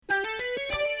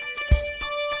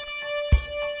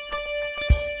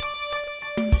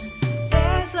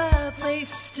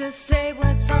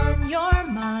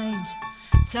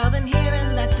Tell them here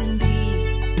and let them be.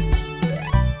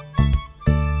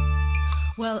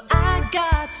 Well, I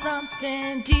got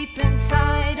something deep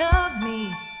inside of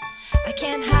me. I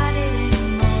can't hide it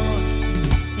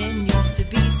anymore. It needs to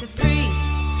be set free.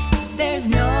 There's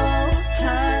no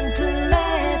time to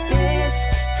let this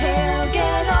tale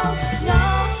get old.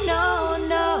 No, no,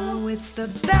 no. It's the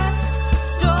best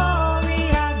story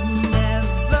I've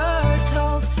never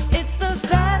told. It's the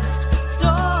best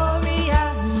story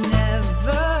I've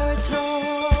never told.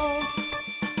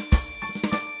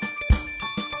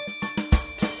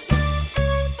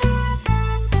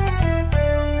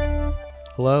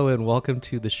 Hello and welcome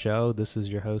to the show. This is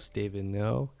your host, David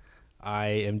No. I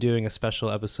am doing a special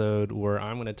episode where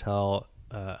I'm going to tell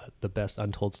the best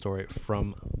untold story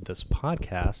from this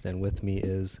podcast. And with me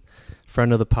is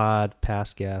friend of the pod,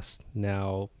 past guest,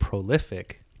 now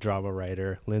prolific drama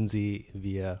writer, Lindsay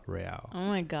Villarreal. Oh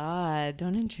my God!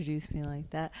 Don't introduce me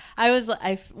like that.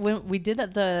 When we did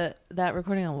that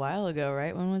recording a while ago,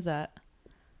 right? When was that?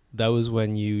 That was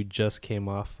when you just came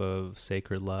off of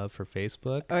Sacred Love for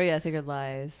Facebook. Oh yeah, Sacred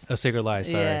Lies. Oh, Sacred Lies,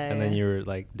 sorry. Yeah, and then you were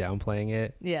like downplaying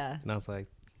it. Yeah. And I was like,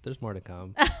 there's more to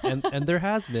come. and there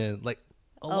has been like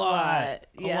a lot.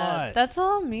 Yeah. That's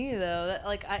all me though.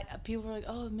 People were like,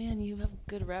 "Oh man, you have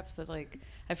good reps," but like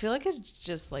I feel like it's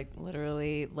just like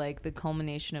literally like the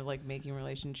culmination of like making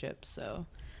relationships. So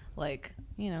like,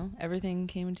 everything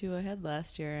came into a head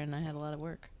last year and I had a lot of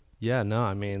work. Yeah, no,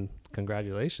 I mean,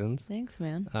 congratulations. Thanks,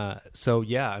 man. So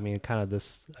yeah, I mean, kind of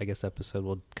this, I guess, episode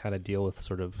will kind of deal with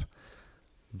sort of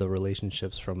the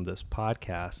relationships from this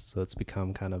podcast. So it's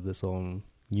become kind of this own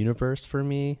universe for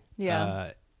me.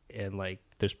 Yeah. And like,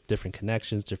 there's different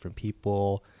connections, different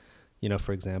people.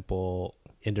 For example,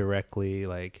 indirectly,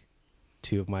 like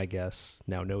 2 of my guests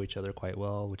now know each other quite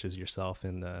well, which is yourself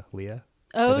and Leah.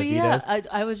 Oh yeah,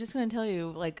 I was just gonna tell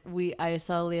you, like I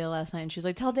saw Leah last night and she was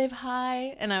like, "Tell Dave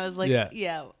hi," and I was like,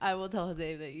 "Yeah, I will tell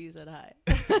Dave that you said hi."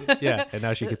 Yeah, and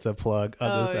now she gets a plug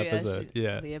on this episode.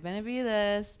 Yeah, Leah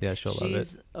Benavides. Yeah, she'll love it.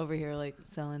 She's over here like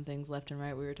selling things left and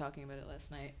right. We were talking about it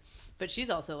last night, but she's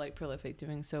also like prolific,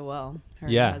 doing so well. Her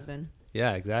and her husband.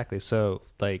 Yeah, exactly. So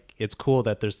like, it's cool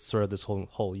that there's sort of this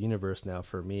whole universe now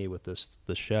for me with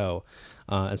the show.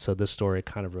 And so this story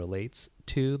kind of relates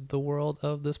to the world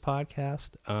of this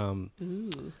podcast. A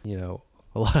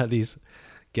lot of these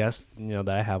guests, that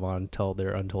I have on tell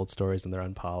their untold stories and they're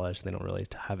unpolished. They don't really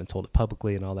haven't told it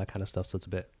publicly and all that kind of stuff. So it's a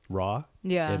bit raw.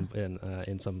 Yeah.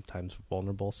 And sometimes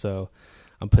vulnerable. So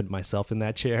I'm putting myself in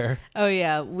that chair. Oh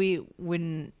yeah.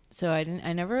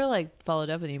 I never like followed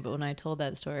up with you, but when I told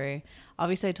that story,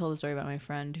 obviously I told the story about my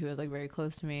friend who was like very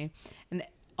close to me, and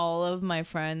all of my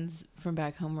friends from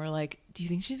back home were like, "Do you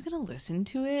think she's going to listen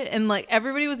to it?" And like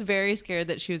everybody was very scared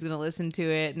that she was going to listen to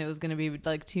it and it was going to be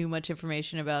like too much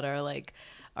information about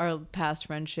our past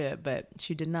friendship, but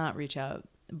she did not reach out.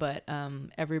 But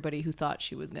everybody who thought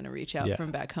she was going to reach out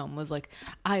from back home was like,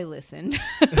 "I listened."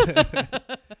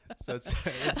 So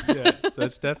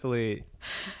it's definitely,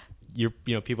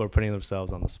 people are putting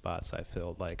themselves on the spot. So I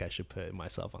feel like I should put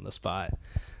myself on the spot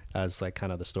as like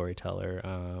kind of the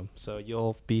storyteller. So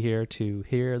you'll be here to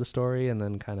hear the story and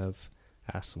then kind of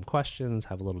ask some questions,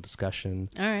 have a little discussion.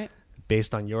 All right.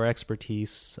 Based on your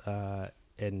expertise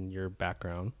and your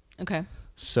background. Okay.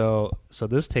 So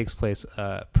this takes place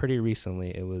pretty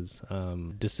recently. It was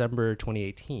December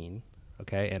 2018.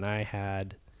 Okay. And I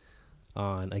had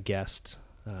on a guest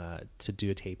to do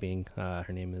a taping. Her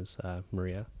name is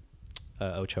Maria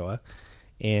Ochoa.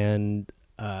 And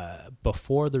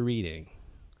before the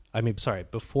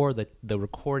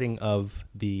recording of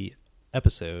the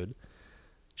episode,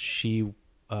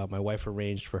 my wife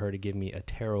arranged for her to give me a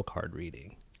tarot card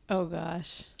reading. Oh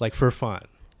gosh. Like for fun.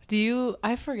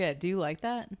 I forget, do you like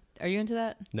that? Are you into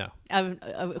that? No.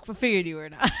 I figured you were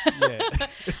not.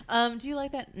 Yeah. Do you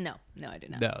like that? No, I do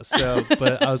not. No. So,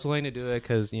 but I was willing to do it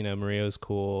because, Maria was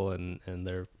cool and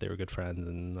they were good friends,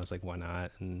 and I was like, why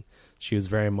not? And she was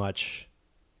very much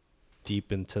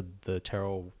deep into the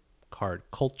tarot card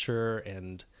culture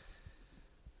and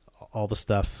all the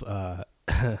stuff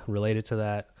related to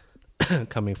that,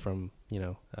 coming from,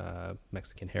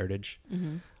 Mexican heritage.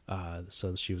 Mm-hmm.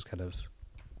 So she was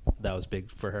that was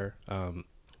big for her.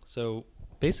 So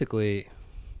basically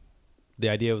the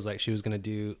idea was like she was going to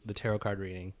do the tarot card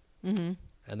reading, mm-hmm.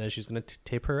 and then she's going to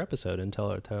tape her episode and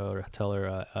tell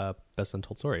her best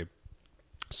untold story.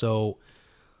 So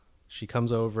she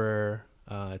comes over,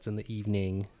 it's in the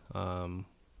evening, like on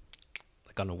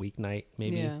a weeknight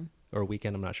maybe, or a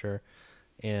weekend, I'm not sure.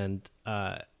 And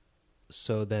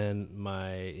so then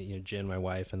my Jen, my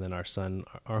wife, and then our son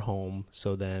are home.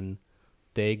 So then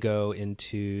they go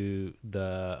into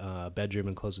the bedroom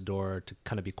and close the door to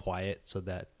kind of be quiet so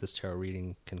that this tarot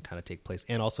reading can kind of take place,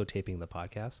 and also taping the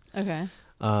podcast. Okay.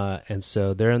 And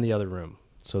so they're in the other room.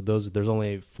 So there's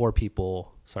only 4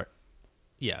 people. Sorry.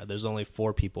 Yeah, there's only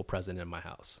 4 people present in my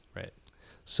house, right?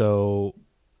 So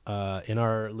in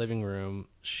our living room,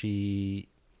 she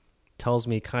tells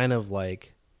me kind of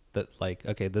like that, like,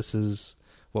 okay, this is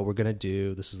what we're going to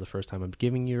do. This is the first time I'm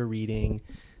giving you a reading.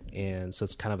 And so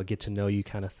it's kind of a get to know you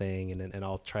kind of thing. And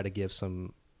I'll try to give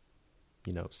some,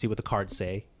 see what the cards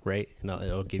say, right? And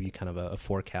it'll give you kind of a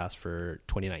forecast for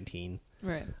 2019.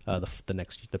 Right.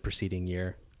 The preceding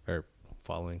year or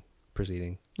following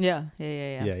preceding. Yeah. Yeah.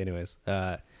 Anyways.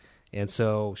 And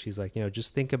so she's like,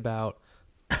 just think about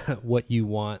what you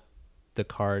want the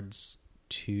cards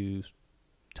to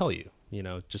tell you,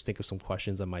 just think of some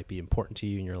questions that might be important to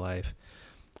you in your life,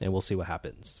 and we'll see what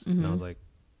happens. And I was like,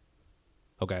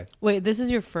 okay. Wait, this is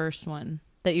your first one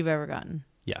that you've ever gotten?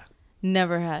 Yeah.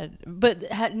 Never had, but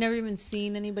had never even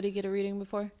seen anybody get a reading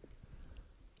before?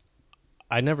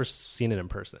 I never seen it in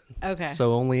person. Okay.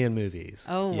 So only in movies.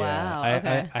 Oh, yeah. wow.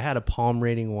 Okay. I had a palm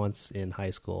reading once in high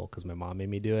school because my mom made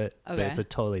me do it. Okay. But it's a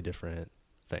totally different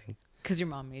thing. Because your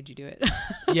mom made you do it.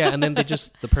 Yeah, and then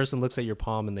the person looks at your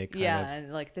palm and they kind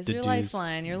and like, this is your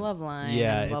lifeline, your love line,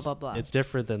 yeah, and blah, blah, blah. It's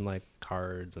different than like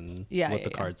cards and what the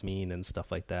cards mean and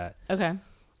stuff like that. Okay.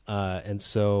 And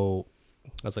so I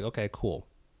was like, okay, cool.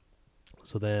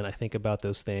 So then I think about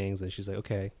those things, and she's like,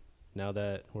 okay, now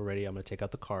that we're ready, I'm going to take out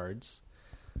the cards.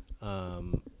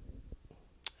 And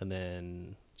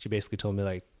then she basically told me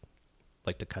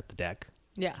like to cut the deck.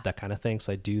 Yeah. That kind of thing.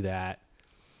 So I do that.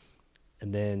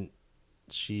 And then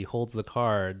she holds the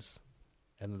cards,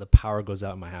 and then the power goes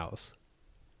out in my house.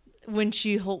 When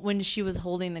she was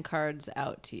holding the cards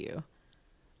out to you.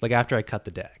 Like after I cut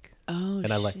the deck. Oh,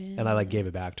 and I like gave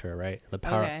it back to her, right? The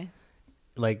power, okay.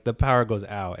 Like the power goes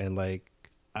out, and like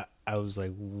I was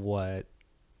like, what?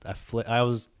 I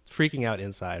was freaking out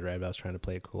inside, right? But I was trying to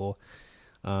play it cool.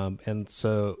 And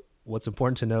so what's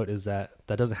important to note is that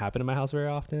doesn't happen in my house very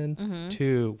often. Mm-hmm.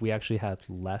 2, we actually had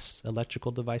less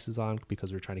electrical devices on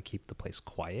because we're trying to keep the place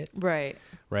quiet. Right.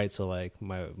 So like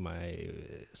my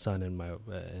son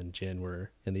and Jin were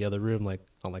in the other room, like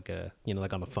on like a,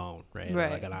 like on the phone, right? Right.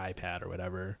 Or like an iPad or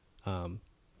whatever,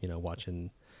 watching,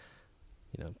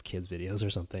 kids videos or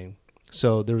something.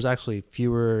 So there was actually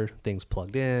fewer things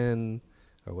plugged in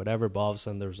or whatever, but all of a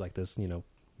sudden there was like this,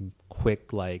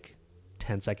 quick, like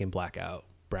 10-second blackout,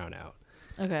 brownout.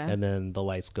 Okay. And then the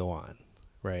lights go on,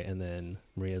 right? And then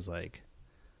Maria's like,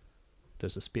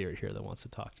 there's a spirit here that wants to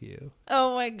talk to you.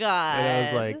 Oh my God. And I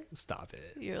was like, stop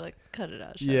it. You're like, cut it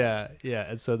out. Yeah.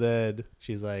 And so then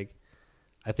she's like,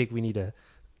 I think we need to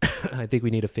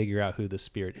figure out who the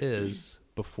spirit is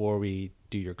before we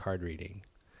do your card reading.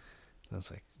 And I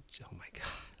was like, oh my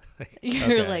God.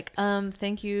 You're like,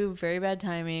 thank you. Very bad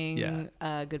timing.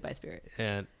 Yeah. Goodbye, spirit.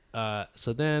 And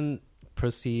so then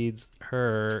proceeds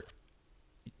her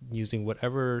using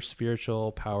whatever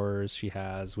spiritual powers she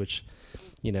has, which,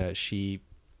 she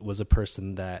was a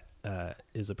person that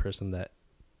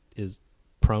is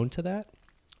prone to that,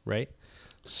 right?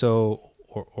 So,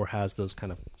 or has those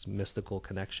kind of mystical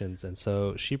connections. And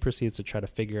so she proceeds to try to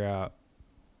figure out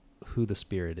who the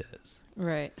spirit is.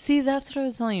 Right. See, that's what I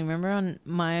was telling you. Remember on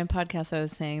my podcast, I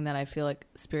was saying that I feel like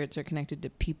spirits are connected to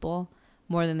people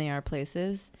more than they are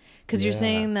places. Because you're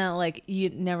saying that like you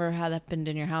never had happened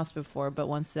in your house before, but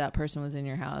once that person was in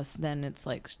your house, then it's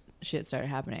like shit started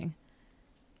happening.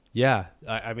 Yeah.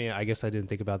 I mean, I guess I didn't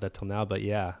think about that till now, but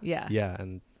yeah.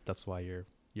 And that's why you're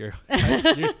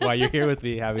why you're here with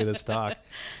me having this talk.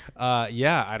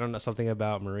 I don't know, something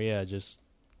about Maria just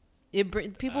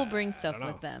people bring stuff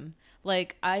with them.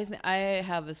 Like I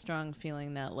have a strong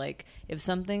feeling that like if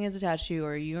something is attached to you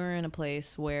or you're in a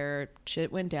place where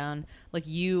shit went down, like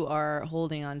you are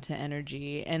holding on to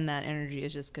energy, and that energy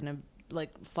is just gonna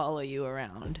like follow you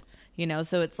around.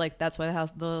 So it's like that's why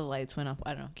the lights went off.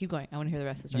 I don't know. Keep going. I want to hear the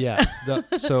rest of the story.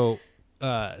 Yeah. So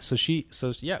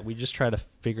we just try to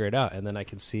figure it out, and then I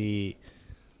can see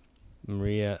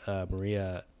Maria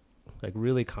like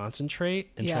really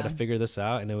concentrate and try to figure this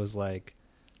out, and it was like,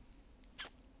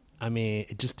 I mean,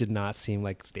 it just did not seem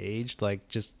like staged. Like,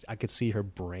 just I could see her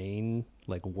brain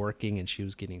like working, and she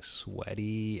was getting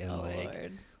sweaty, and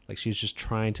like she was just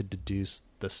trying to deduce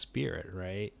the spirit,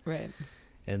 right? Right.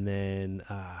 And then,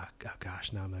 now I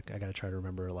gotta try to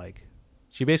remember. Like,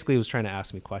 she basically was trying to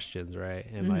ask me questions, right?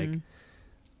 And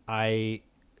like,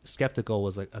 skeptical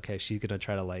was like, okay, she's gonna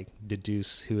try to like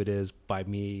deduce who it is by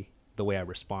me, the way I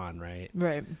respond, right?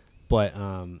 Right. But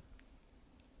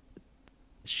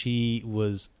she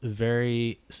was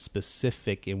very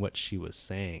specific in what she was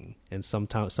saying, and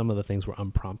sometimes some of the things were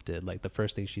unprompted. Like the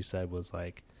first thing she said was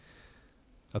like,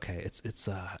 okay, it's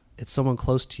someone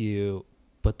close to you,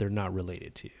 but they're not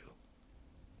related to you.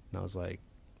 And I was like,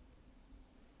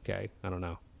 okay, I don't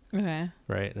know. Okay.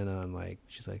 Right. And then I'm like,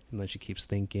 she's like, and then she keeps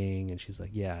thinking, and she's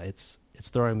like, yeah, it's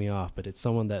throwing me off, but it's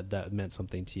someone that meant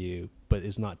something to you, but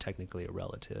is not technically a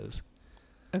relative.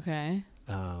 Okay.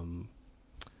 I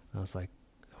was like,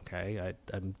 okay,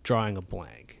 I'm drawing a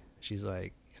blank. She's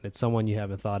like, and it's someone you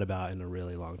haven't thought about in a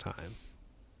really long time.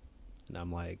 And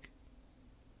I'm like,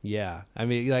 yeah. I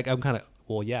mean, like, I'm kind of,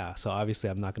 well, yeah. So obviously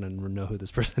I'm not going to know who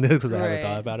this person is because I haven't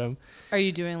thought about him. Are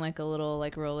you doing like a little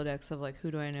like Rolodex of like,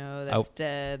 who do I know that's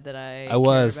dead that I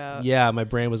was, care about? Yeah, my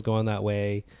brain was going that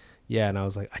way. Yeah. And I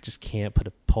was like, I just can't put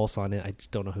a pulse on it. I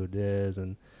just don't know who it is.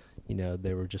 And, you know,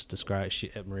 they were just described,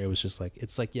 Maria was just like,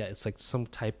 it's like, yeah, it's like some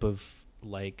type of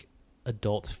like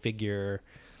adult figure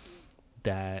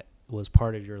that was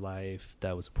part of your life,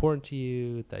 that was important to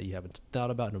you, that you haven't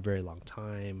thought about in a very long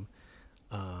time.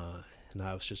 And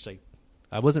I was just like,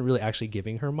 I wasn't really actually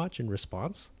giving her much in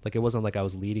response. Like, it wasn't like I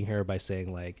was leading her by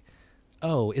saying like,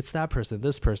 oh, it's that person,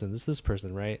 this person, this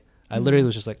person, right? I literally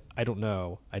was just like, I don't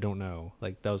know.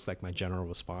 Like, that was like my general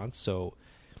response. So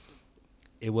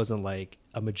it wasn't like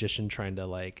a magician trying to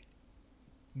like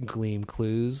glean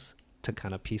clues to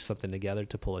kind of piece something together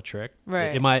to pull a trick.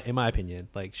 Right. In my opinion,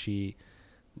 like, she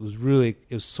was really,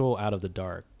 it was so out of the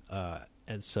dark.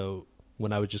 And so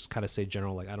when I would just kind of say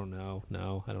general, like, I don't know,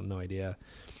 no idea.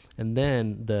 And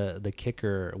then the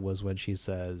kicker was when she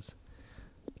says,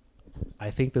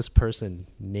 I think this person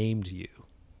named you.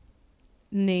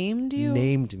 Named you?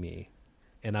 Named me.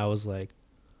 And I was like,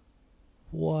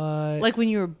 what? Like when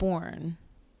you were born.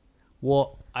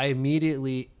 Well, I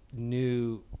immediately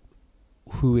knew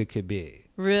who it could be.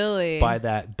 Really?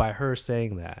 By her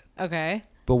saying that. Okay.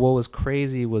 But what was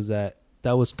crazy was that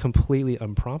was completely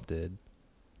unprompted.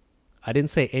 I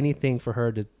didn't say anything for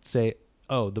her to say,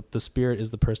 oh, the spirit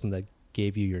is the person that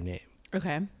gave you your name.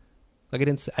 Okay. Like, I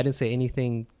didn't say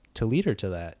anything to lead her to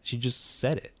that. She just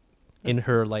said it in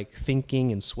her like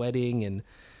thinking and sweating and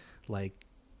like,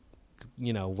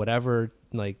 you know, whatever,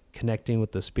 like connecting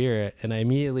with the spirit. And I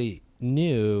immediately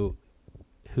knew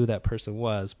who that person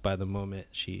was by the moment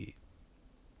she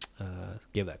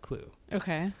gave that clue.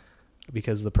 Okay.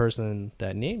 Because the person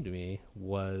that named me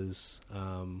was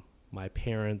my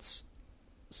parents'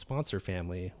 sponsor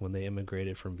family when they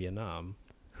immigrated from Vietnam,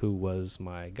 who was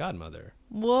my godmother.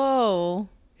 Whoa.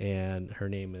 And her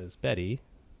name is Betty,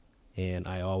 and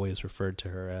I always referred to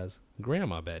her as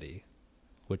Grandma Betty,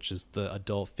 which is the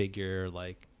adult figure,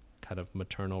 like kind of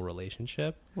maternal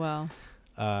relationship. Wow.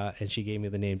 And she gave me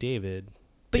the name David.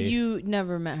 But you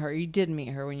never met her. You did meet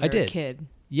her when you were a kid.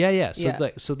 Yeah. So Yeah.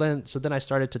 like, so then I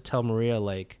started to tell Maria,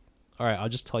 like, all right, I'll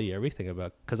just tell you everything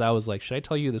about, because I was like, should I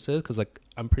tell you who this is? Because like,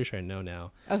 I'm pretty sure I know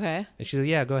now. Okay. And she said,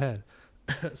 yeah, go ahead.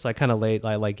 So I kind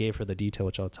of gave her the detail,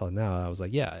 which I'll tell now. I was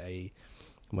like, yeah,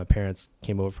 my parents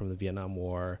came over from the Vietnam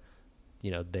War.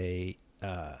 You know, they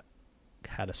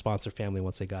had a sponsor family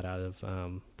once they got out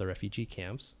of the refugee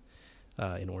camps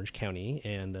in Orange County,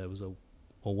 and it was a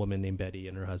woman named Betty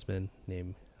and her husband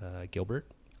named Gilbert.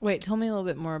 Wait, tell me a little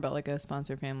bit more about like a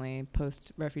sponsor family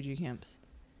post refugee camps.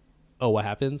 Oh, what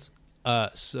happens?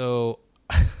 So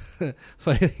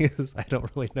funny thing is, I don't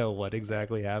really know what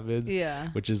exactly happens. Yeah.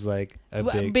 Which is like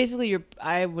big. Basically,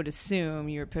 I would assume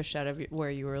you were pushed out of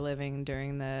where you were living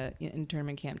during the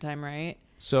internment camp time, right?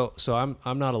 So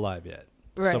I'm not alive yet.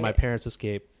 Right. So my parents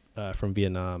escaped from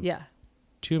Vietnam. Yeah.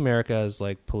 To America as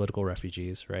like political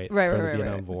refugees, right? Right. From the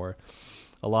Vietnam War.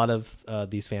 A lot of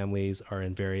these families are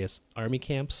in various army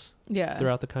camps. Yeah.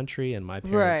 Throughout the country, and my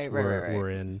parents Right. were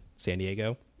in San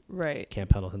Diego. Right.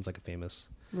 Camp Pendleton's like a famous.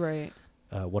 Right.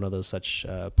 One of those such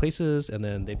places, and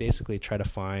then they basically try to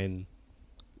find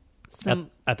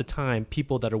at the time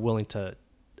people that are willing to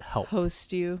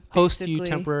host you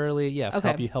temporarily,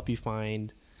 okay. help you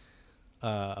find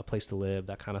a place to live,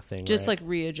 that kind of thing. Just right? like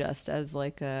readjust as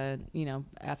like a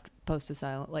after post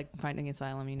asylum, like finding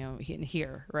asylum,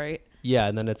 here, right? Yeah,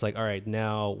 and then it's like, all right,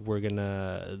 now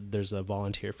there's a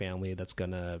volunteer family that's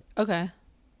gonna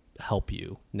help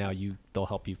you. Now they'll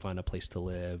help you find a place to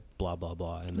live, blah blah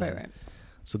blah, and then, right.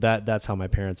 So that's how my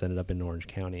parents ended up in Orange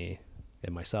County,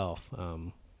 and myself.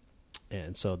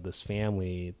 And so this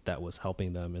family that was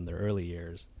helping them in their early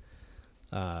years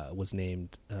was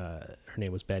named. Her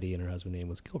name was Betty, and her husband's name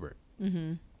was Gilbert.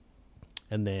 Mm-hmm.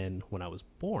 And then when I was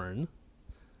born,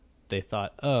 they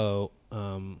thought,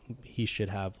 he should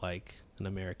have like an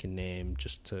American name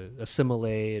just to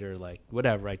assimilate or like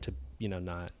whatever, right? To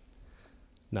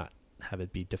not have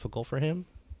it be difficult for him.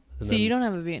 And So you don't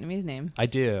have a Vietnamese name. I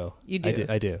do. You do?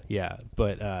 I do. Yeah.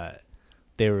 But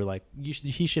they were like,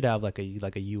 he should have like a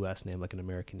U.S. name, like an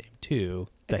American name too,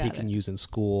 that he got can it. use in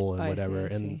school and I see, whatever. I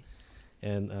see.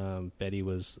 And Betty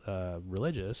was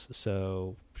religious,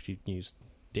 so she used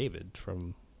David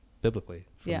from biblically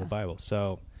from Yeah. the Bible.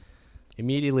 So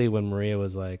immediately when Maria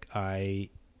was like,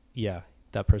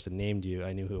 that person named you,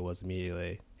 I knew who it was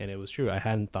immediately. And it was true. I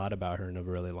hadn't thought about her in a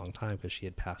really long time because she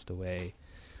had passed away.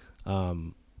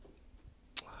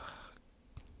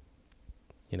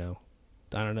 You know,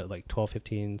 I don't know, like 12,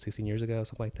 15, 16 years ago,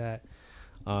 something like that.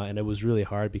 And it was really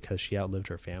hard because she outlived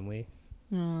her family.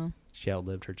 Oh, She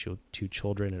outlived her two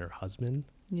children and her husband.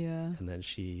 yeah. And then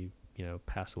she,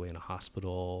 passed away in a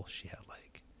hospital. She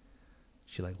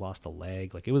lost a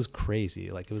leg. Like, it was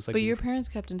crazy. Like, it was like, But your parents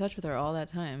kept in touch with her all that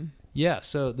time. yeah.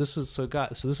 So this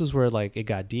is where like it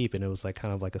got deep, and it was like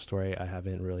kind of like a story I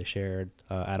haven't really shared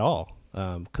at all.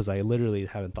 Cause I literally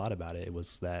haven't thought about it. It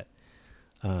was that,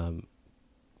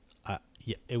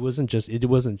 she wasn't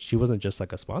just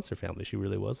like a sponsor family. She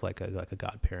really was like a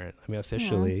godparent. I mean,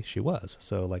 officially she was.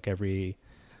 So like every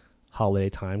holiday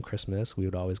time, Christmas, we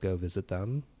would always go visit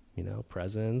them,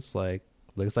 presents, like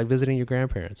it's like visiting your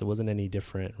grandparents. It wasn't any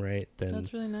different, right?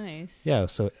 That's really nice. Yeah.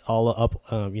 So all up,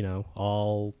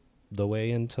 all the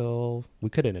way until we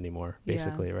couldn't anymore,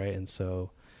 basically. Yeah. Right. And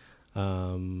so,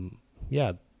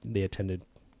 they attended,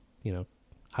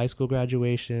 high school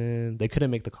graduation. They couldn't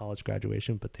make the college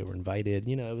graduation, but they were invited.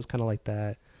 It was kind of like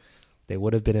that. They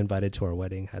would have been invited to our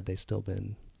wedding had they still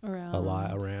been Around. a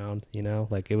lot around.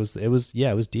 Like it was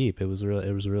deep. It was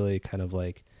really kind of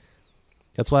like.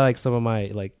 That's why like some of my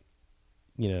like,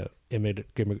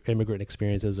 immigrant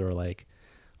experiences or like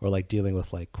dealing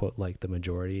with like quote like the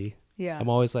majority. Yeah. I'm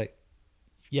always like,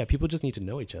 yeah, people just need to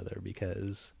know each other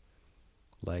because.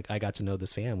 Like I got to know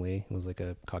this family. It was like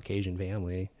a Caucasian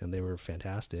family and they were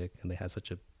fantastic and they had such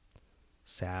a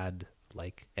sad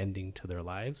like ending to their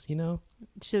lives,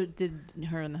 So did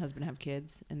her and the husband have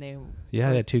kids and they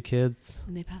Yeah, they had 2 kids.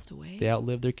 and they passed away? They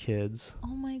outlived their kids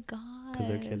Oh my god. because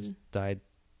their kids died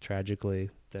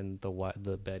tragically. Then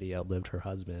the Betty outlived her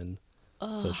husband.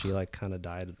 So she like kind of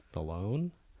died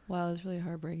alone. Wow, it's really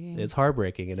heartbreaking. It's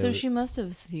heartbreaking. And So she must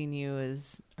have seen you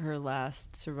as her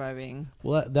last surviving.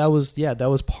 Well, that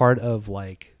was part of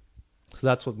like, so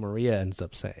that's what Maria ends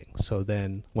up saying. So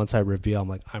then once I reveal, I'm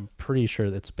like, I'm pretty sure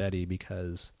it's Betty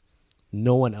because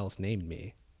no one else named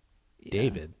me. Yeah.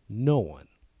 David, no one.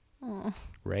 Oh.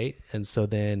 Right. And so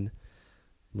then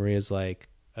Maria's like,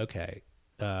 okay,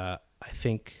 I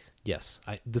think, yes,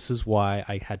 this is why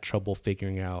I had trouble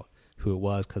figuring out who it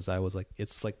was. Cause I was like,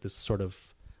 it's like this sort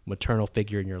of maternal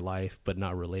figure in your life, but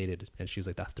not related. And she was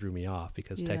like, that threw me off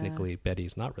because technically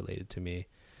Betty's not related to me,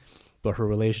 but her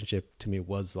relationship to me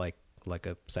was like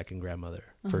a second grandmother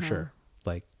for sure.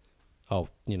 Like,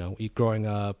 growing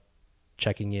up,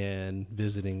 checking in,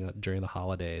 visiting during the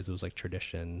holidays, it was like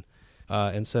tradition.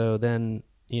 And so then,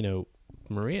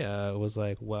 Maria was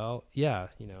like, well, yeah,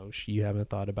 you haven't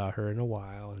thought about her in a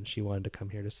while. And she wanted to come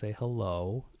here to say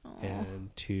hello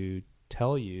and to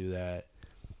tell you that,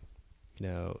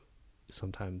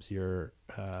 sometimes you're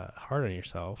hard on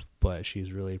yourself, but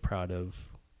she's really proud of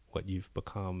what you've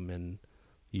become, and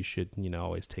you should,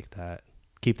 always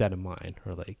keep that in mind,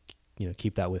 or like,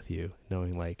 keep that with you,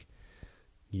 knowing like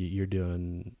you're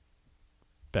doing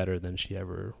better than she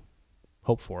ever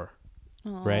hoped for.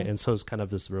 Aww. Right. And so it's kind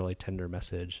of this really tender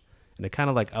message, and it kind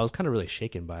of like, I was kind of really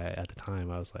shaken by it at the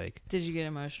time. I was like, Did you get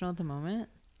emotional at the moment?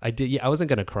 I did. Yeah, I wasn't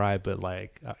going to cry, but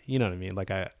like, you know what I mean? Like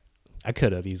I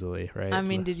could have easily, right? I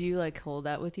mean, did you like hold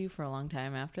that with you for a long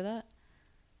time after that?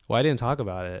 Well, I didn't talk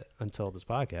about it until this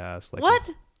podcast. Like, What?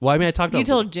 Well, I mean, I talked. You about,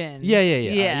 told Jen. Yeah. I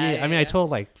mean, I yeah.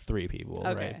 told like 3 people,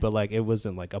 Okay. right? But like, it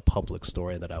wasn't like a public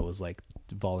story that I was like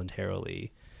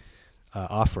voluntarily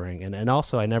offering, and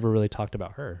also I never really talked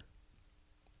about her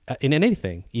in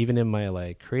anything, even in my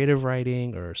like creative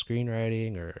writing or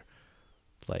screenwriting or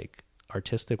like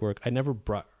artistic work. I never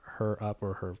brought her up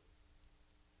or her,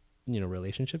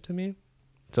 relationship to me.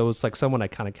 So it was like someone I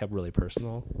kind of kept really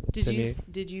personal to me.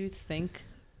 Did you think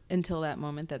until that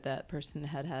moment that person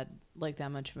had like that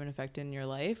much of an effect in your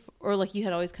life, or like you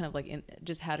had always kind of like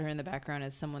just had her in the background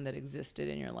as someone that existed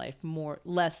in your life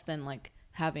less than like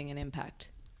having an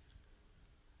impact?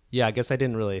 Yeah, I guess I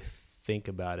didn't really think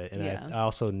about it, and Yeah. I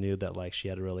also knew that like she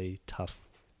had a really tough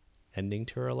ending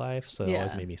to her life, so it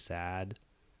always made me sad.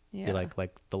 Yeah. Like my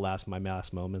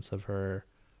last moments of her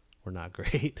were not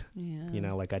great.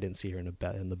 Yeah. Like I didn't see her in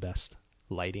the best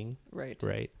lighting. Right.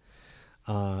 Right.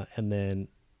 And then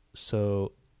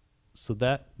so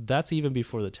that's even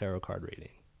before the tarot card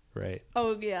reading. right?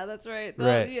 Oh yeah, that's right.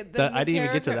 Right. I didn't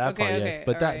even get to that part yet.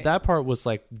 But that part was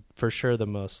like for sure the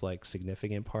most like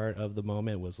significant part of the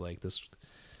moment was like this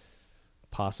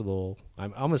possible.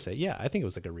 I'm gonna say I think it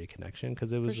was like a reconnection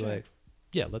because it was like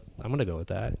I'm gonna go with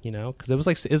that, you know, because it was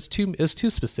like it's too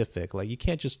specific. Like you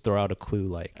can't just throw out a clue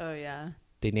like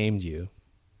they named you.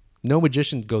 No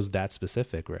magician goes that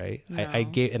specific, right? No. I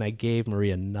gave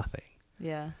Maria nothing.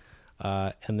 Yeah.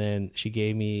 And then she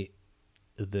gave me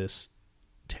this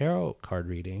tarot card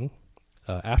reading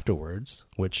afterwards,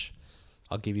 which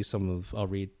I'll give you I'll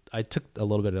read. I took a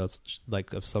little bit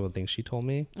of some of the things she told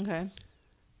me. Okay.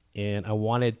 And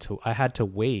I had to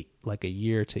wait like a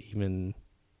year to even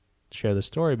share the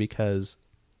story because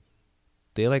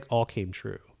they like all came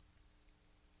true.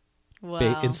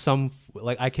 Wow. In some,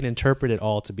 like I can interpret it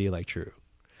all to be like true.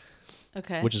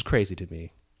 Okay. Which is crazy to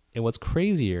me. And what's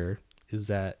crazier is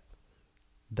that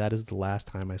is the last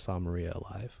time I saw Maria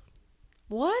alive.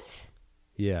 What?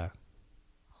 Yeah.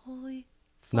 Holy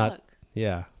fuck.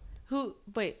 Yeah.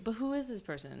 But who is this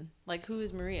person? Like, who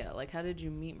is Maria? Like, how did you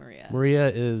meet Maria? Maria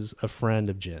is a friend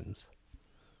of Jin's.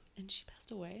 And she passed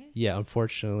away? Yeah,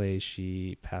 unfortunately,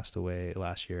 she passed away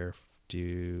last year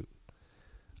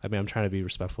I mean, I'm trying to be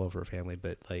respectful of her family,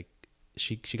 but like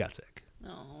she got sick.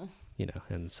 Oh. You know,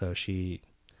 and so it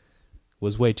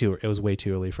was way too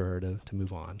early for her to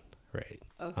move on, right?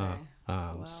 Okay.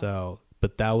 Wow. So,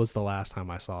 but that was the last time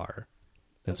I saw her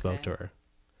and spoke to her.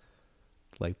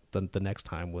 Like the next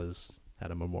time was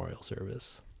at a memorial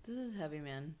service. This is heavy,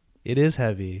 man. It is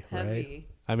heavy, Heavy. right?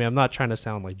 I mean, I'm not trying to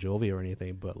sound like Jovi or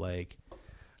anything, but like,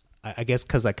 I guess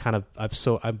because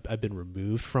I've been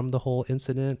removed from the whole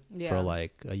incident for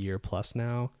like a year plus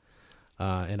now,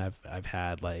 and I've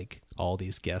had like all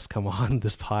these guests come on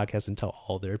this podcast and tell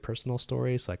all their personal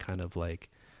stories. So I kind of like,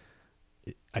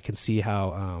 I can see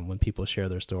how when people share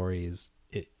their stories,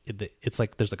 it's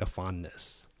like there's like a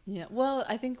fondness. Yeah. Well,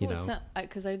 I think because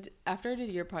after I did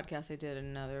your podcast, I did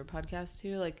another podcast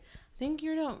too. Like, I think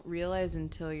you don't realize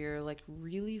until you're like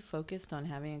really focused on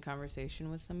having a conversation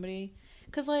with somebody.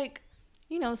 Because like,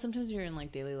 you know, sometimes you're in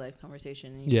like daily life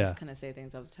conversation and you just kind of say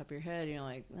things off the top of your head. And you're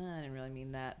like, I didn't really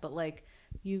mean that. But like,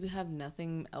 you have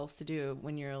nothing else to do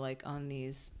when you're like on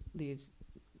these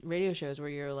radio shows where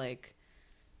you're like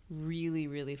really,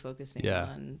 really focusing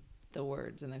on the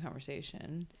words in the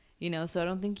conversation. You know, so I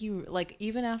don't think you like,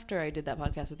 even after I did that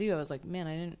podcast with you, I was like,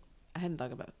 man, I hadn't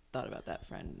thought about that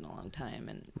friend in a long time,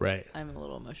 and I'm a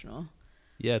little emotional.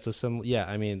 Yeah,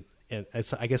 I mean, and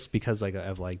it's, I guess because like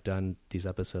I've like done these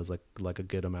episodes, like a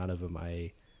good amount of them,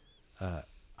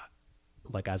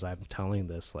 like as I'm telling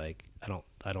this, like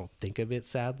I don't think of it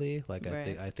sadly. Like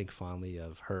I think fondly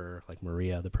of her, like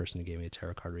Maria, the person who gave me a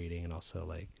tarot card reading, and also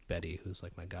like Betty, who's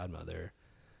like my godmother.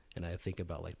 And I think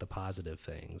about like the positive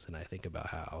things, and I think about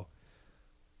how,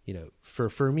 you know,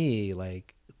 for me,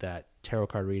 like that tarot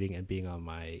card reading and being on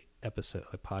my episode,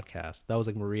 like podcast, that was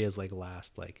like Maria's like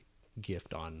last like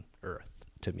gift on earth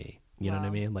to me. You know what I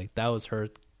mean? Like that was her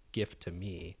gift to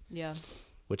me. Yeah.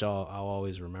 Which I'll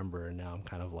always remember. And now I'm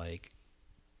kind of like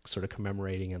sort of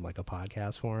commemorating in like a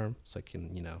podcast form, so I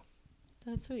can, you know,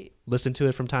 that's sweet, listen to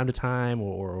it from time to time,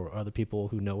 or other people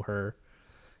who know her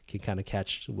can kind of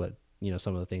catch what, you know,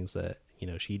 some of the things that, you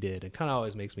know, she did. It kind of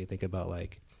always makes me think about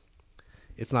like,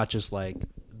 it's not just like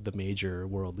the major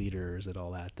world leaders and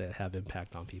all that have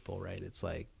impact on people, right? It's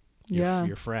like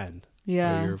your friend,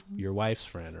 or your wife's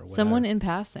friend, or whatever. Someone in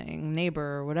passing,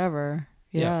 neighbor or whatever.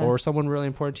 Yeah. Or someone really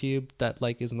important to you that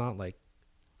like is not like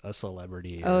a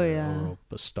celebrity or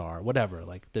a star, whatever.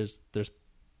 Like there's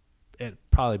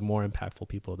probably more impactful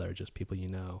people that are just people, you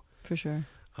know. For sure.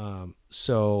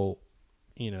 So,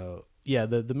 you know, yeah,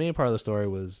 the main part of the story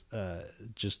was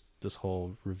just this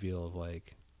whole reveal of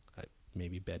like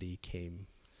maybe Betty came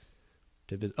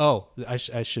to visit. Oh,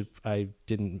 I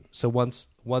didn't. So once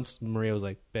Maria was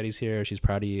like, Betty's here, she's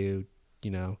proud of you, you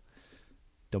know,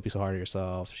 don't be so hard on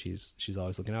yourself. She's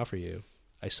always looking out for you.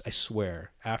 I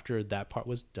swear, after that part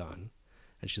was done,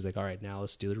 and she's like, all right, now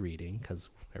let's do the reading because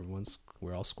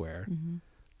we're all square. Mm-hmm.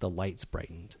 The lights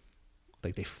brightened,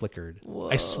 like they flickered. Whoa.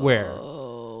 I swear.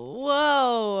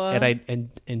 Whoa.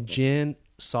 And Jin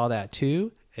saw that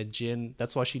too, and Jin,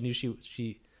 that's why she knew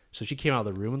so she came out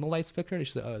of the room and the lights flickered, and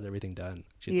she said, oh, is everything done?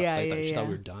 She thought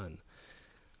we were done.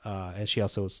 And she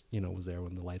also was, you know, was there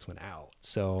when the lights went out.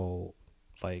 So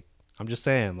like, I'm just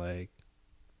saying, like,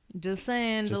 the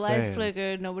lights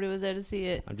flickered, nobody was there to see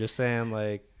it. I'm just saying,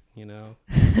 like, you know,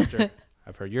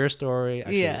 I've heard your story.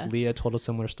 Actually, Leah told a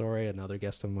similar story. Another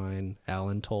guest of mine,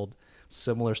 Alan, told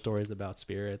similar stories about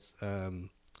spirits. I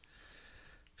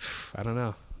don't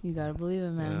know. You gotta believe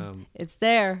it, man. It's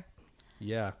there.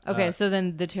 Yeah. Okay, so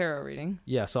then the tarot reading.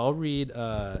 Yeah, so I'll read.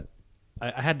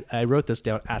 I wrote this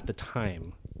down at the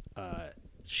time.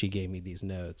 She gave me these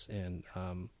notes, and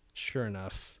sure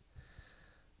enough,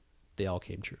 they all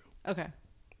came true. Okay.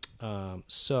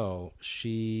 So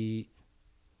she,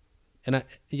 and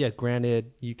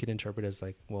granted, you could interpret it as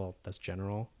like, well, that's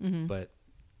general, but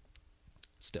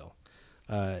still.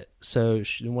 So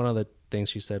one of the things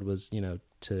she said was,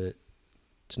 to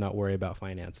not worry about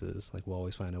finances. Like, we'll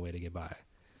always find a way to get by,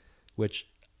 which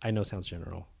I know sounds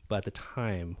general, but at the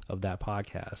time of that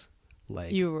podcast,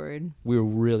 like, You were worried. we were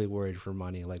really worried for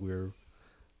money. Like, we were,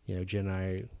 Jen and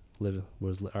I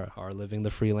are living the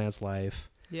freelance life.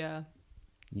 Yeah.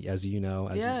 As you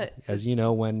know, Yeah. as you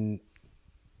know, when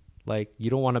like you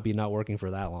don't want to be not working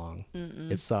for that long.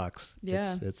 It sucks.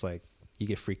 Yeah. It's like you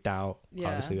get freaked out. Yeah.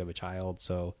 Obviously, we have a child,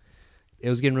 so it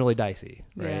was getting really dicey,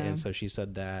 right? Yeah. And so she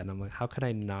said that, and I'm like, how could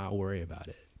I not worry about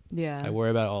it? Yeah. I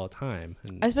worry about it all the time.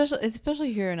 And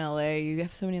Especially here in LA, you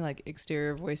have so many like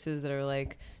exterior voices that are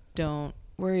like, don't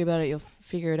worry about it, you'll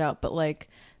figure it out. But like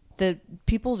the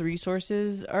people's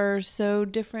resources are so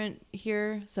different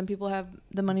here. Some people have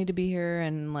the money to be here,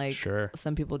 and like Sure.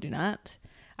 some people do not.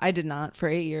 I did not. For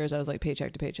 8 years I was like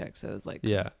paycheck to paycheck, so it's like,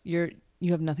 yeah, you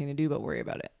have nothing to do but worry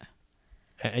about it.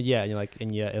 and yeah,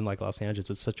 in like Los Angeles,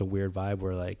 it's such a weird vibe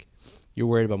where like you're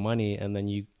worried about money, and then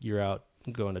you're out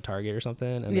going to Target or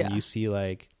something, and then you see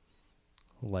like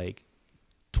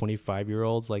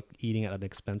 25-year-olds like eating at an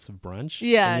expensive brunch.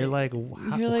 Yeah. And you're like,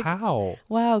 how?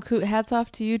 Wow, cool. Hats off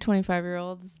to you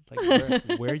 25-year-olds.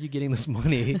 Like, where are you getting this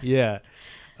money? Yeah.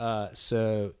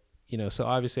 So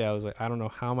obviously I was like, I don't know,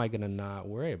 how am I going to not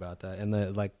worry about that? And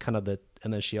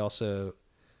and then she also,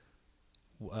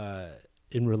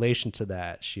 in relation to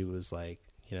that, she was like,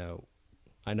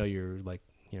 I know you're like,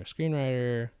 a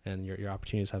screenwriter and your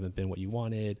opportunities haven't been what you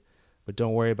wanted, but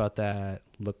don't worry about that.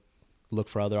 Look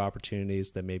for other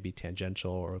opportunities that may be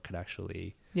tangential or could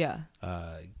actually,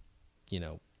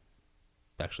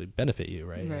 actually benefit you,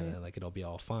 right? Right. And like it'll be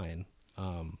all fine.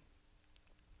 And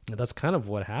that's kind of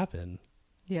what happened.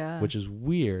 Yeah. Which is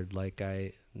weird. Like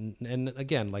and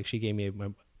again, like she gave me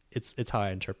it's how I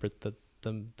interpret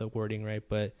the wording, right?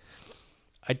 But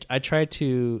I tried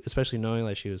to, especially knowing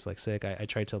like she was like sick, I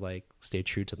tried to like stay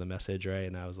true to the message, right?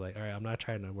 And I was like, all right, I'm not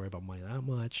trying to worry about money that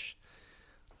much.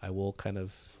 I will kind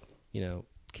of,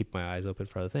 keep my eyes open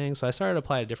for other things. So I started to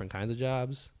apply to different kinds of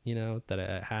jobs, that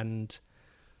I hadn't,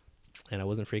 and I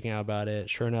wasn't freaking out about it.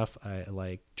 Sure enough, I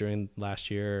like during last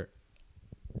year,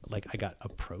 like I got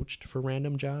approached for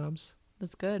random jobs,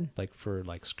 That's good. like for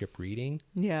like script reading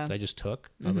Yeah. that I just took.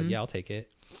 I was like, yeah, I'll take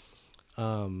it.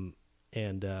 And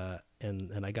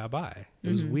I got by.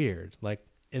 It was weird. Like,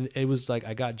 and it was like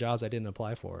I got jobs I didn't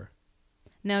apply for.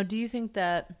 Now, do you think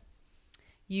that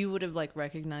you would have like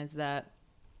recognized that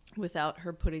without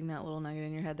her putting that little nugget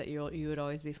in your head that you would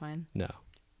always be fine? No,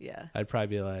 Yeah. I'd probably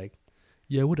be like,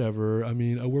 yeah, whatever. I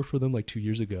mean, I worked for them like 2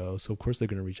 years ago, so of course they're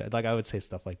gonna reach out. Like I would say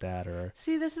stuff like that, or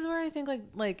See, this is where I think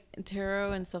like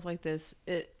tarot and stuff like this.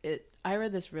 I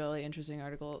read this really interesting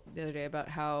article the other day about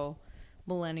how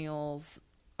millennials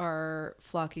are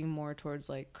flocking more towards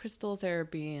like crystal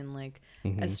therapy and like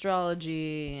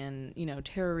astrology and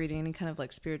tarot reading, any kind of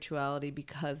like spirituality,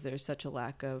 because there's such a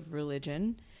lack of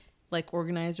religion, like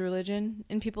organized religion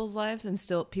in people's lives, and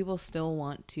people still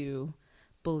want to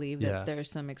believe that there's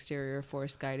some exterior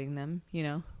force guiding them,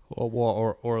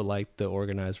 or like the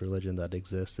organized religion that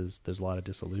exists is there's a lot of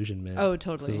disillusionment. Oh, So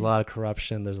totally. there's a lot of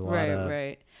corruption. There's a lot of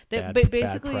But bad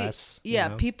basically, press,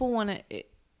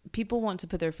 people want to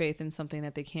put their faith in something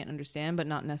that they can't understand, but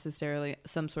not necessarily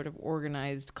some sort of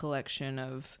organized collection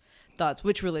of thoughts,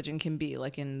 which religion can be,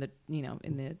 like in the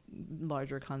in the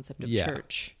larger concept of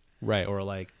church. Right, or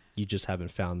like you just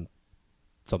haven't found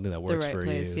something that works right for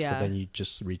place, you, yeah. so then you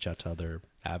just reach out to other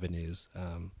avenues.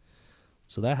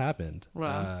 So that happened.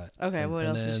 Wow. Okay, what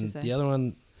else did she say? The other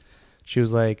one, she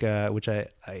was like, which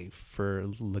I for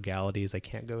legalities I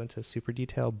can't go into super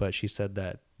detail, but she said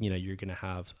that you're gonna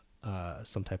have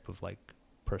some type of like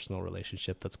personal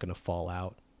relationship that's gonna fall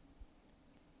out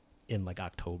in like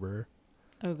October.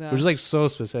 Oh god. Which is like so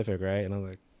specific, right? And I'm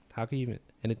like, how can you even?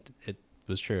 And it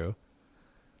was true.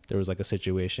 There was like a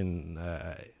situation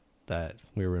that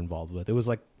we were involved with. It was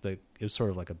like it was sort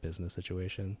of like a business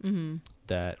situation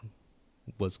that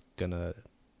was gonna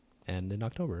end in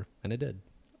October, and it did.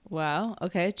 Wow.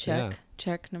 Okay.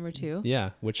 Check number 2. Yeah,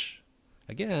 which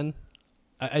again,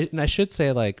 I should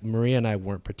say like Maria and I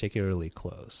weren't particularly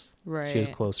close. Right. She was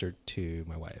closer to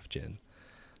my wife, Jen.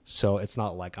 So it's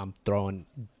not like I'm throwing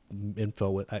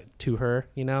info to her,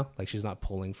 like she's not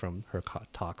pulling from her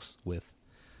talks with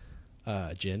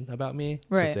Jen about me.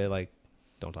 Right. To say like,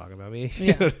 don't talk about me. Yeah.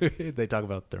 You know what I mean? They talk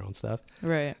about their own stuff.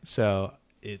 Right. So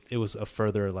it was a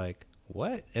further like,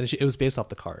 what? And it was based off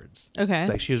the cards. Okay. It's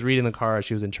like she was reading the cards,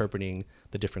 she was interpreting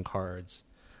the different cards.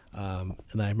 And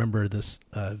I remember this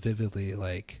vividly,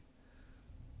 like,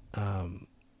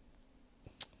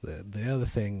 the other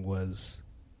thing was,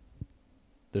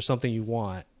 there's something you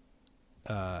want,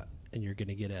 and you're going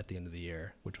to get it at the end of the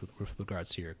year, which with regards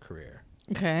to your career.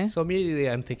 Okay. So immediately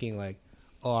I'm thinking like,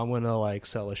 oh, I'm going to like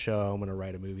sell a show. I'm going to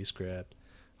write a movie script.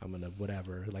 I'm going to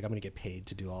whatever, like I'm going to get paid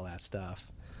to do all that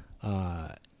stuff.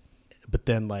 But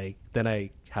then I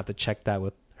have to check that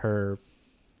with her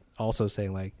also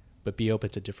saying like, but be open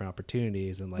to different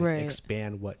opportunities and like Right.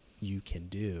 expand what you can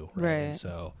do. Right. And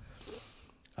so,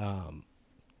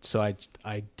 so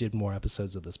I did more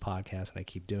episodes of this podcast and I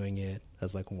keep doing it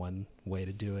as like one way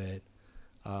to do it.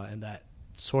 And that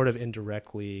sort of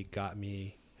indirectly got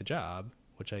me a job,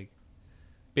 which I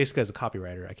basically as a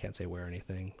copywriter, I can't say where or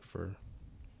anything for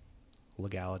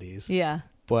legalities. Yeah.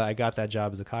 But I got that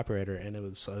job as a copywriter, and it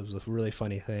was a really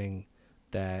funny thing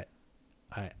that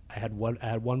I had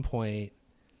one point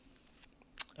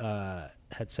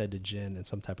had said to Jen in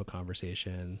some type of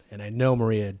conversation, and I know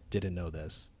Maria didn't know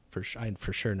this I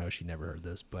for sure know she never heard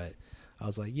this, but I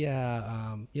was like,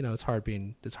 yeah, it's hard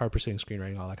pursuing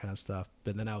screenwriting, all that kind of stuff.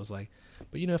 But then I was like,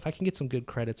 but if I can get some good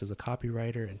credits as a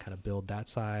copywriter and kind of build that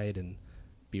side and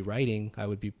be writing, I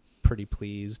would be pretty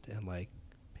pleased and like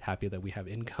happy that we have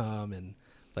income and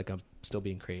like I'm still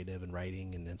being creative and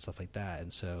writing and stuff like that.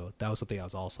 And so that was something I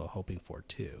was also hoping for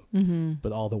too. Mm-hmm.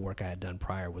 But all the work I had done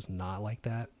prior was not like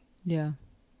that. Yeah.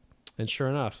 And sure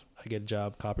enough, I get a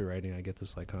job copywriting. I get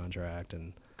this like contract,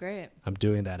 and Great. I'm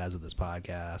doing that as of this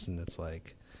podcast, and it's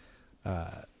like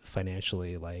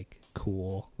financially like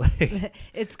cool. Like,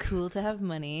 It's cool to have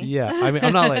money. yeah, I mean,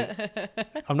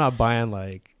 I'm not buying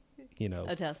like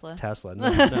A Tesla. No,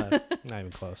 not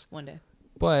even close. One day.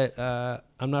 But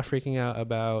I'm not freaking out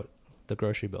about the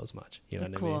grocery bills much. You know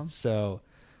what I Cool. mean? So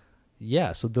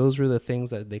yeah, so those were the things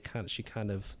that she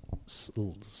kind of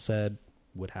said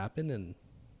would happen, and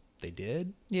they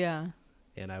did. Yeah.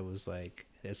 And I was like,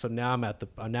 so now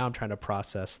I'm trying to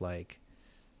process like,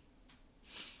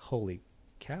 holy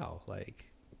cow,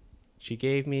 like she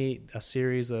gave me a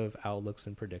series of outlooks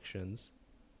and predictions.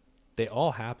 They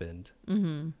all happened.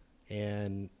 Mm-hmm.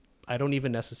 And I don't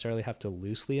even necessarily have to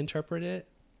loosely interpret it.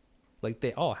 Like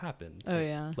they all happened. Oh,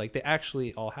 yeah. Like they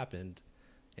actually all happened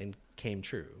and came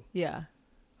true. Yeah.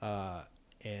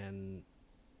 And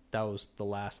that was the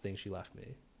last thing she left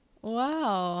me.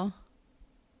 Wow.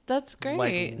 That's great.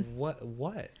 Like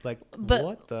what? Like But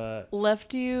what the?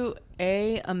 left you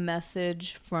a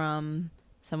message from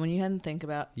someone you hadn't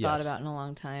thought Yes. about in a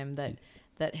long time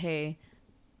that hey,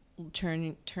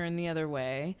 turn the other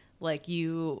way. Like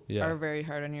you Yeah. are very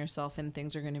hard on yourself and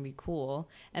things are going to be cool.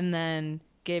 And then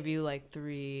gave you like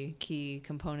 3 key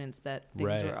components that things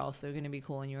Right. were also going to be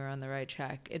cool and you were on the right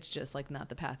track. It's just like not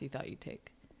the path you thought you'd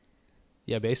take.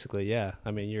 Yeah, basically, yeah.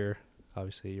 I mean, your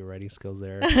writing skills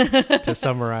there to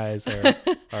summarize are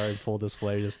in full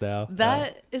display just now.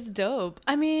 That is dope.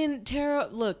 I mean, tarot,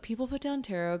 look, people put down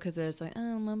tarot because there's like,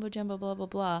 oh, mumbo jumbo, blah, blah,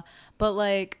 blah. But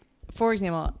like, for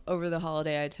example, over the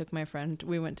holiday, I took my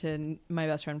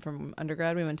best friend from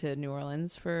undergrad. We went to New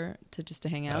Orleans just to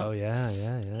hang out. Oh, yeah.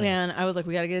 And I was like,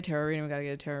 we got to get a tarot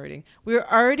reading. We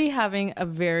were already having a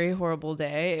very horrible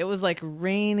day. It was like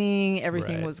raining.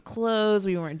 Everything Right. was closed.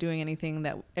 We weren't doing anything.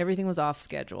 Everything was off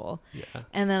schedule. Yeah.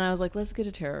 And then I was like, let's get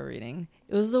a tarot reading.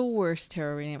 It was the worst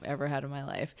tarot reading I've ever had in my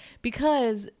life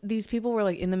because these people were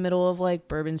like in the middle of like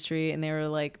Bourbon Street and they were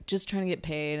like just trying to get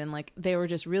paid. And like, they were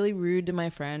just really rude to my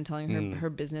friend, telling her her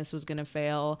business was going to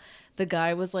fail. The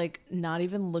guy was like not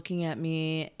even looking at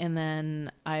me. And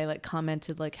then I like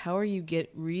commented like, how are you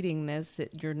reading this?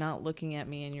 You're not looking at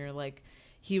me. And you're like,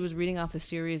 he was reading off a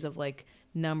series of like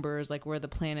numbers, like where the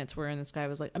planets were. And this guy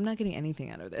was like, I'm not getting anything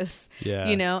out of this. Yeah.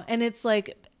 And it's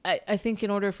like, I think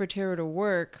in order for tarot to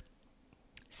work,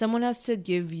 someone has to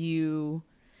give you,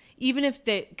 even if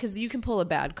because you can pull a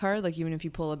bad card, like even if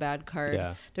you pull a bad card,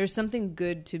 Yeah. there's something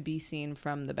good to be seen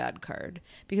from the bad card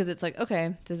because it's like,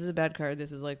 okay, this is a bad card.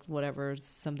 This is like whatever,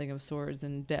 something of swords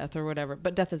and death or whatever.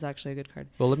 But death is actually a good card.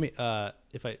 Well, let me, can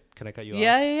I cut you off?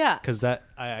 Yeah. Because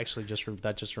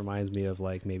that just reminds me of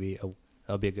like maybe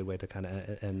that'll be a good way to kind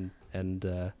of end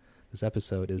this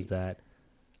episode is that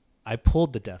I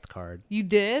pulled the death card. You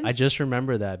did? I just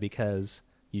remember that because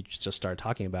you just started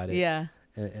talking about it. Yeah.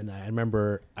 And I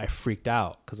remember I freaked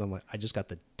out because I'm like, I just got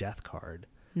the death card.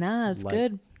 Nah, it's Like,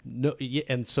 good. No, yeah,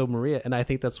 and so Maria, and I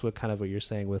think that's what you're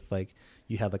saying with like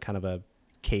you have like kind of a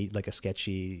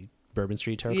sketchy Bourbon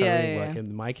Street tarot card Yeah, reading. yeah, Like yeah.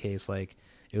 in my case, like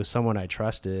it was someone I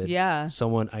trusted. Yeah.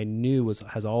 Someone I knew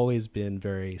has always been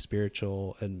very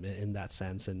spiritual and in that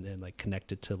sense, and like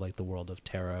connected to like the world of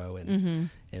tarot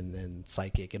and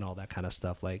psychic and all that kind of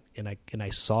stuff. Like, and I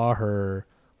saw her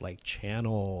like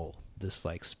channel this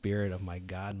like spirit of my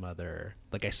godmother.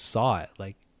 Like I saw it.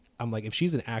 Like I'm like, if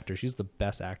she's an actor, she's the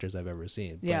best actress I've ever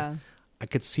seen. But Yeah. I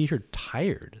could see her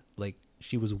tired. Like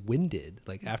she was winded.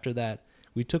 Like after that,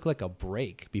 we took like a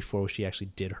break before she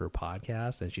actually did her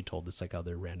podcast, and she told this like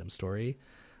other random story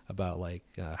about like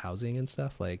housing and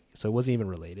stuff. Like, so it wasn't even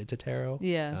related to tarot.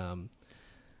 Yeah.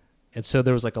 And so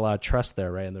there was like a lot of trust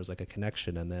there, right? And there was like a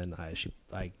connection. And then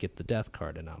I get the death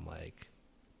card, and I'm like,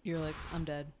 You're like, I'm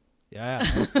dead. yeah.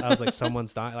 I was like,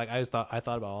 someone's dying. Like I thought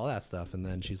about all that stuff, and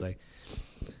then she's like,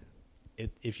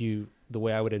 the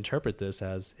way I would interpret this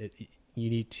as you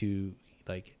need to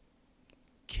like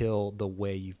kill the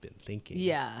way you've been thinking.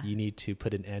 Yeah. You need to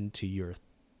put an end to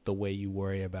the way you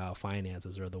worry about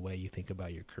finances or the way you think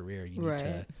about your career. You need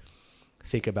to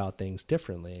think about things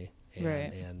differently.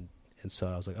 And so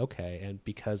I was like, okay. And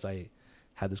because I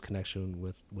had this connection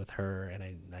with her, and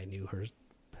I knew her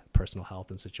personal health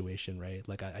and situation, right?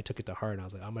 Like I took it to heart, and I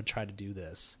was like, I'm gonna try to do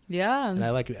this. Yeah. And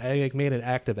I made an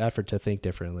active effort to think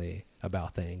differently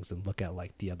about things and look at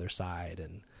like the other side.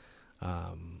 And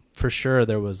for sure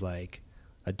there was like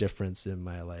a difference in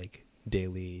my like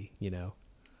daily,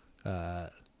 I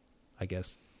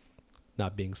guess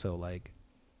not being so like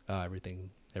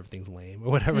everything's lame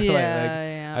or whatever.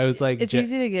 Yeah. I was like, it's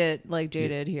easy to get like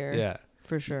jaded here. Yeah.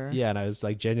 For sure. Yeah. And I was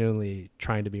like genuinely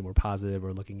trying to be more positive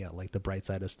or looking at like the bright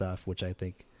side of stuff, which I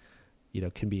think,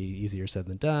 can be easier said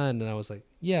than done. And I was like,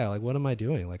 yeah, like what am I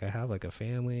doing? Like I have like a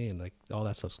family and like all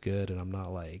that stuff's good. And I'm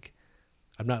not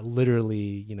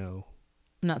literally,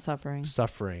 Not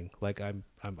suffering. Like I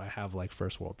have like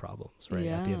first world problems, right?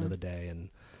 Yeah. At the end of the day. And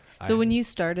so when you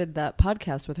started that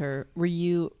podcast with her, were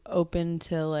you open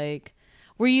to like,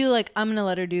 I'm going to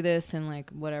let her do this and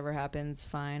like whatever happens,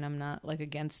 fine. I'm not like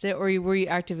against it. Or were you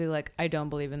actively like, I don't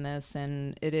believe in this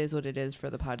and it is what it is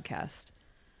for the podcast?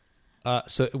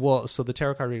 So the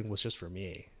tarot card reading was just for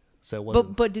me. So it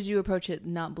wasn't. But did you approach it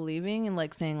not believing and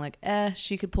like saying like,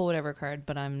 she could pull whatever card,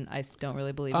 but I don't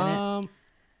really believe in it?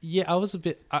 Yeah, I was a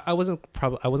bit. I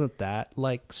wasn't that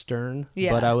like stern.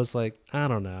 Yeah. But I was like, I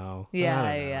don't know.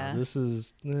 Yeah. This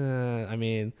is. I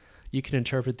mean, you can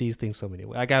interpret these things so many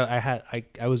ways. Like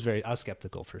I was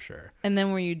skeptical for sure. And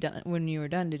then when you were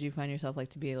done, did you find yourself like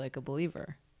to be like a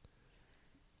believer?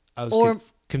 I was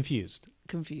confused.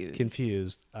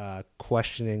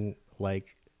 Questioning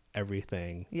like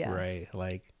everything. Yeah. Right.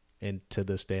 Like, and to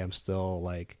this day, I'm still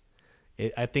like.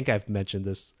 I think I've mentioned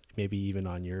this maybe even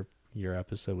on your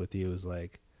episode with you, is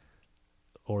like,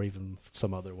 or even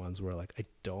some other ones where like I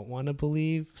don't want to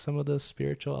believe some of the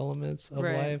spiritual elements of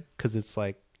life, because it's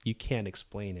like you can't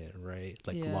explain it, right?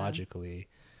 Like logically,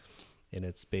 and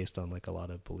it's based on like a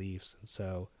lot of beliefs. And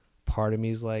so part of me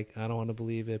is like, I don't want to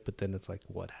believe it, but then it's like,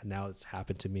 what now it's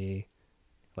happened to me,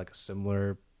 like a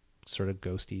similar sort of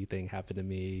ghosty thing happened to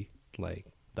me, like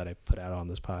that I put out on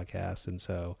this podcast. And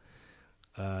so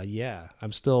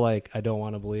I'm still like, I don't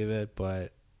want to believe it,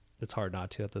 but it's hard not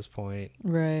to at this point.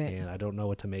 Right. And I don't know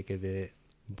what to make of it,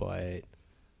 but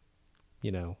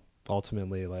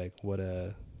ultimately, like what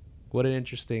an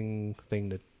interesting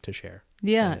thing to share.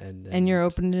 Yeah. And you're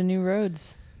open to new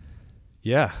roads.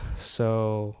 Yeah.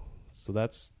 So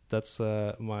that's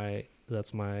my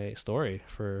story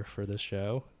for this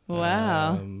show.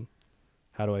 Wow.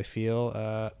 How do I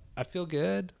feel? I feel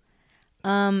good.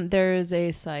 There's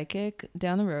a psychic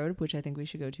down the road, which I think we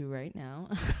should go to right now.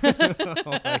 Oh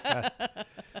my God.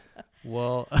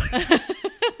 Well,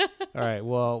 all right.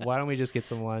 Well, why don't we just get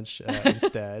some lunch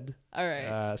instead? All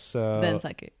right. So then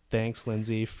psychic. Thanks,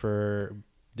 Lindsay, for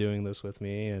doing this with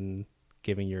me and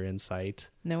giving your insight.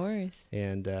 No worries.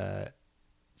 And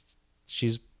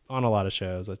she's on a lot of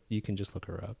shows. You can just look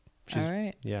her up. All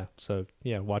right. Yeah. So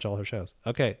yeah, watch all her shows.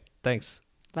 Okay. Thanks.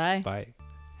 Bye. Bye.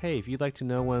 Hey, if you'd like to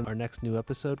know when our next new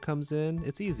episode comes in,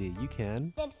 it's easy. You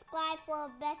can subscribe for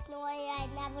best story I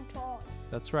never told.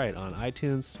 That's right, on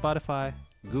iTunes, Spotify,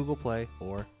 Google Play,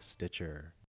 or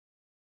Stitcher.